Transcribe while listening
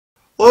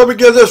Let me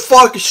get this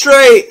fucking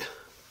straight.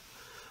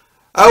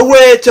 I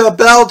went to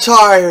Bell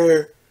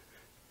Tire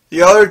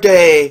the other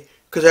day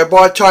because I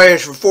bought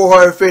tires for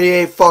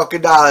 $458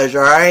 fucking dollars,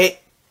 alright?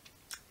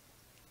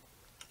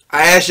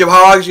 I asked him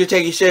how long it's going to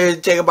take. He said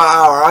it'd take about an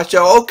hour. I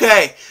said,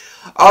 okay,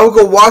 I'll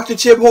go walk to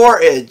Tim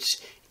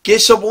Hortons,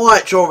 get some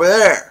lunch over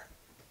there.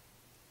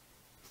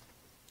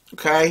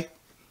 Okay?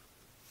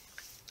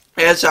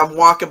 As I'm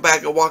walking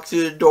back, I walk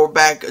through the door,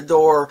 back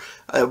door,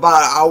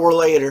 about an hour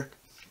later,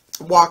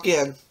 walk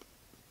in.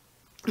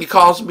 He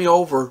calls me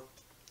over.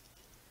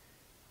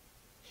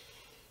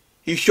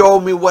 He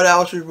showed me what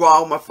else was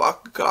wrong with my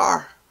fucking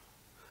car.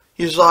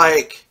 He's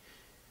like,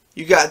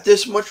 you got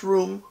this much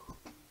room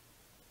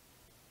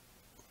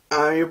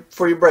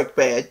for your brake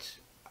pads.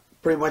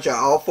 Pretty much on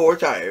all 4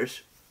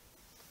 tires.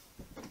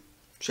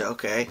 So,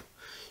 okay.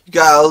 You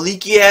got a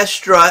leaky ass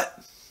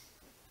strut.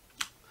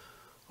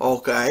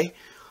 Okay.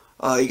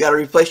 You got to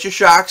replace your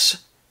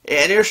shocks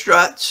and your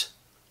struts.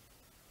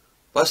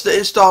 Plus the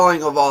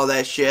installing of all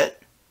that shit.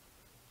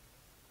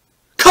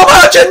 Come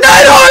out to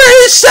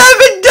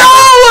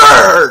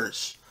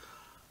 $907!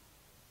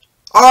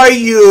 Are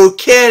you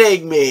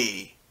kidding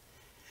me?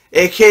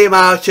 It came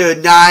out to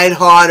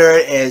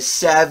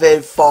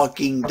 $907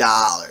 fucking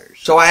dollars.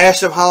 So I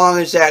asked him how long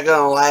is that going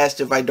to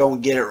last if I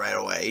don't get it right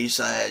away. He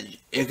said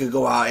it could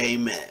go out any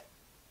minute.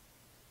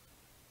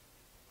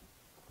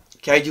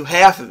 Can I do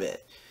half of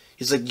it?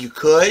 He's like, you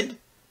could,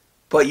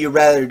 but you'd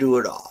rather do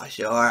it all. I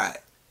said, alright.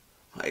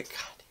 Like,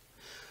 God.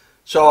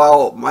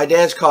 So my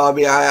dad's called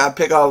me. I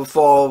pick up the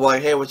phone. I'm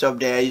like, hey, what's up,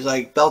 Dad? He's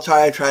like, Bell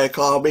Tire tried to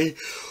call me.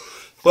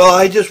 Well,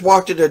 I just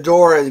walked in the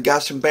door and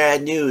got some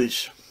bad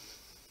news.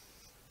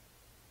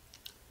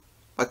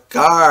 My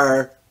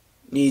car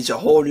needs a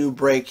whole new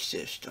brake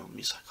system.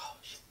 He's like, oh,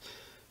 shit.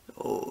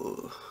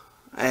 Oh.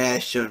 I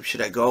asked him,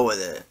 should I go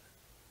with it?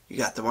 You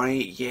got the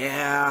money?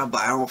 Yeah,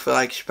 but I don't feel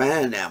like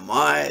spending that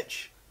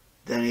much.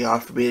 Then he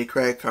offered me the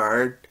credit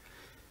card.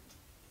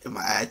 And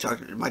my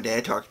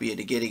dad talked me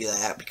into getting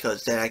that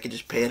because then I could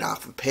just pay it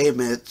off in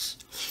payments.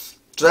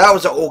 So that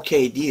was an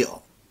okay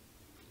deal.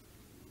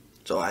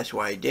 So that's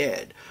why I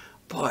did.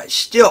 But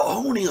still,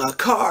 owning a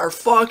car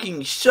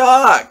fucking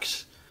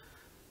sucks.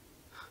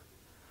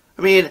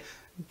 I mean,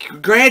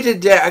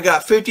 granted that I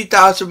got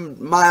 50,000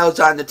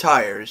 miles on the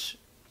tires.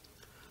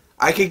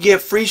 I could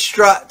get free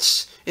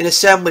struts in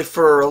assembly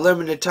for a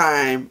limited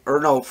time.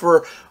 Or no,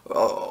 for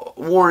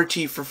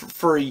warranty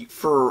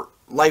for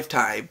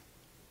lifetime.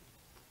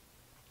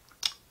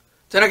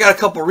 Then I got a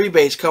couple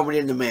rebates coming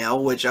in the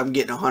mail, which I'm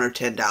getting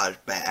 $110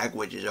 back,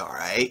 which is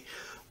alright.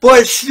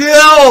 But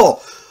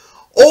still,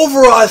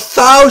 over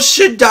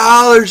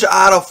 $1,000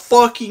 out of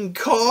fucking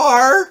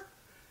car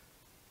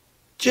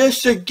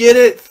just to get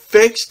it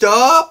fixed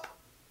up?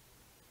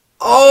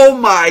 Oh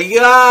my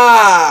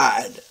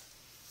God.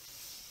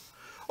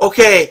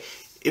 Okay,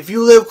 if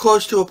you live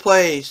close to a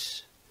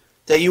place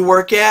that you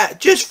work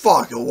at, just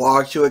fucking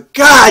walk to it.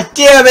 God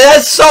damn it,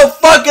 that's so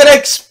fucking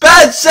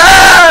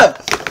expensive!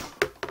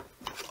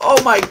 Oh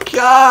my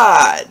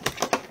God.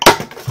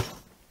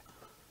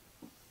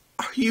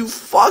 Are you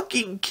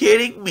fucking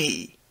kidding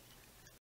me?